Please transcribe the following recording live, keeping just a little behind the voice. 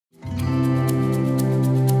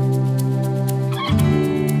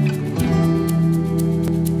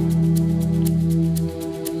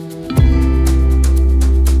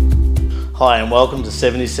Hi and welcome to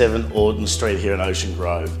 77 Orton Street here in Ocean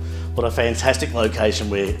Grove. What a fantastic location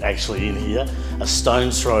we're actually in here. A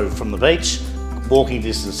stone's throw from the beach, walking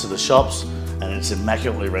distance to the shops, and it's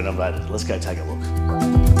immaculately renovated. Let's go take a look.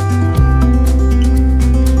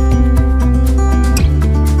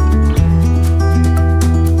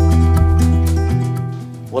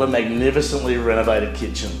 What a magnificently renovated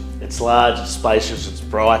kitchen. It's large, it's spacious, it's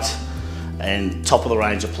bright, and top of the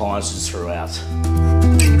range appliances throughout.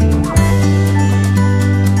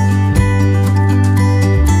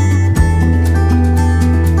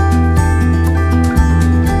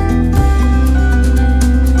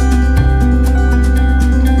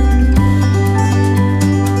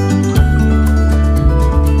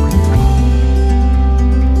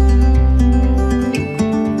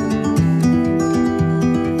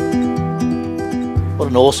 What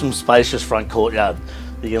an awesome, spacious front courtyard.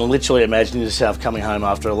 You can literally imagine yourself coming home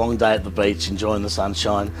after a long day at the beach, enjoying the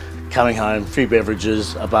sunshine, coming home, a few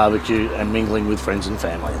beverages, a barbecue, and mingling with friends and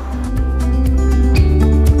family.